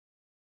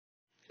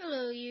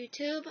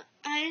YouTube,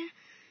 I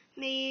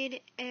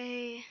made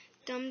a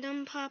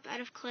dum-dum pop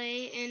out of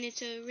clay, and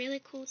it's a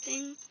really cool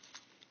thing.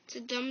 It's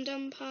a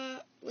dum-dum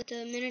pop with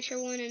a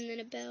miniature one and then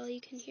a bell,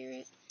 you can hear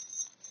it.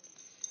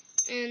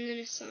 And then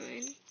a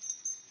sign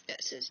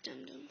that says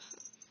dum-dum pop.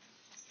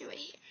 Right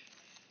here.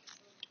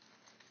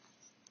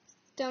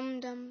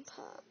 Dum-dum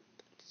pop.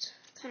 It's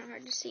kind of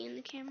hard to see in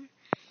the camera.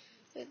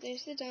 But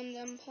there's the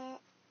dum-dum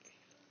pop.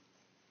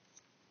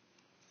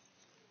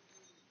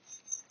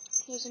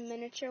 Here's a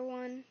miniature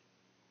one.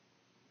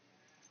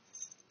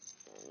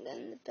 And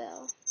then the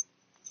bell.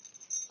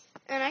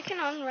 And I can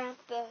unwrap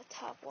the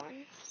top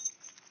one.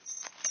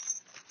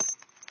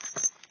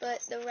 But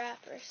the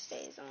wrapper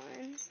stays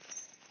on.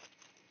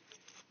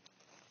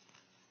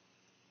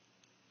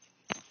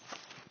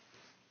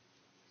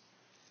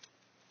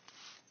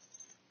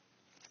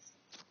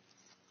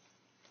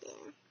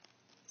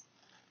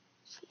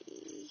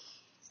 See.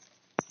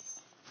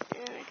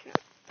 And I can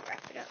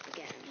wrap it up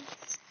again.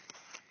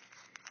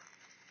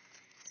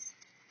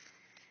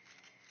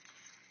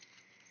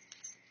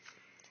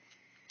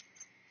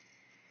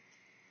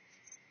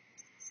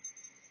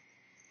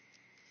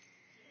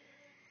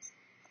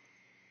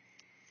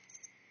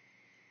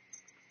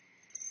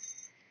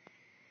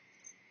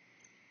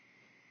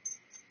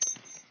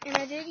 And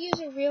I did use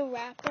a real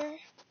wrapper.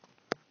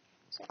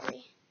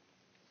 Sorry.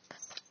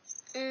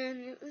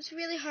 And it was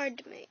really hard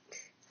to make.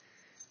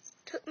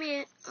 It took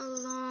me a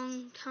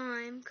long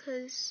time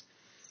because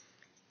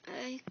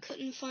I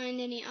couldn't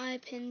find any eye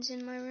pins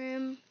in my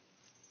room.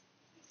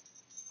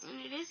 And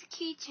it is a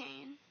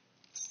keychain.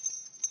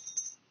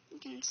 You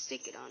can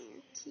stick it on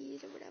your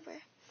keys or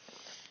whatever.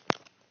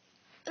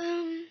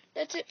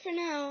 That's it for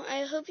now.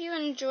 I hope you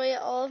enjoy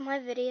all of my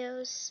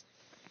videos.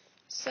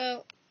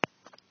 So,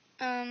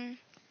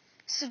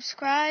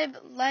 subscribe,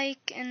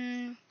 like,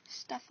 and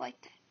stuff like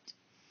that.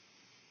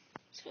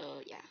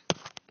 So, yeah.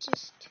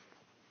 Just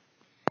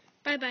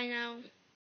bye-bye now.